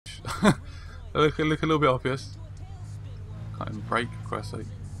Look a little bit obvious. Can't even brake, for Christ's sake.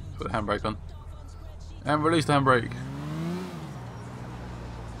 Put the handbrake on. And release the handbrake.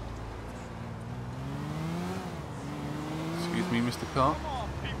 Excuse me, Mr. Car.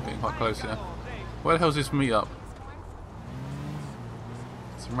 Getting quite close here. Where the hell's this meet up?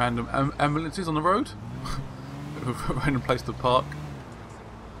 Some random ambulances on the road? Random place to park.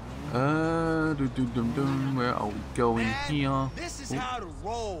 Where are we going here? This is how to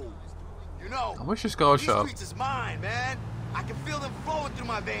roll. You know, I wish this guy was sharp. streets is mine, man. I can feel them flowing through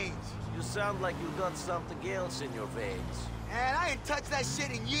my veins. You sound like you got something else in your veins. And I ain't touched that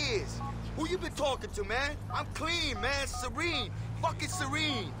shit in years. Who you been talking to, man? I'm clean, man. Serene. Fucking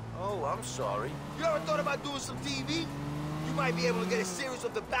serene. Oh, I'm sorry. You ever thought about doing some TV? You might be able to get a series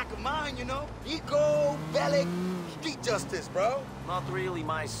of the back of mine, you know? Eco, Bellic, street justice, bro. Not really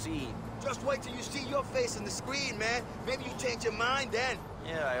my scene. Just wait till you see your face on the screen, man. Maybe you change your mind then.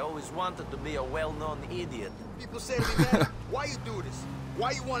 Yeah, I always wanted to be a well-known idiot. People say to me, man, why you do this?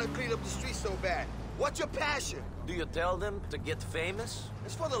 Why you want to clean up the streets so bad? What's your passion? Do you tell them to get famous?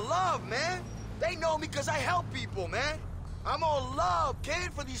 It's for the love, man. They know me because I help people, man. I'm all love,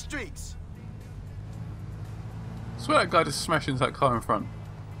 kid, for these streets. I swear that guy just smashed into that car in front.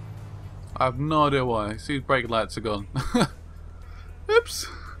 I have no idea why. See, his brake lights are gone. Oops.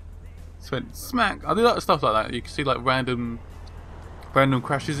 Just went smack. I do like stuff like that. You can see like random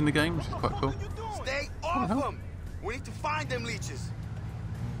crashes in the game, which is quite cool. Stay off them. We need to find them leeches.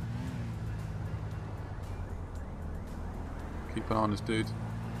 Keep an eye on this dude.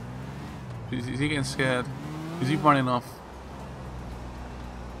 Is he getting scared? Is he running off?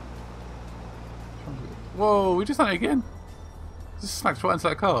 Whoa, we just done it again. Just smacked right into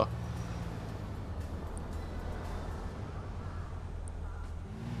that car.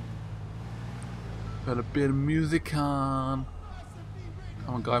 Got a bit of music on.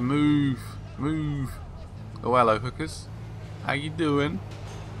 Come on, guy, move. Move. Oh, hello, hookers. How you doing?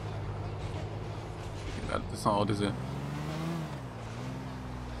 That's not odd, is it?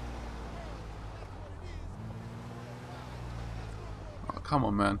 Oh, come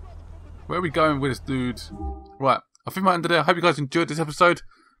on, man. Where are we going with this, dude? Right, I think I'm end it there. I hope you guys enjoyed this episode.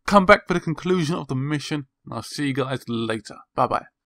 Come back for the conclusion of the mission, and I'll see you guys later. Bye-bye.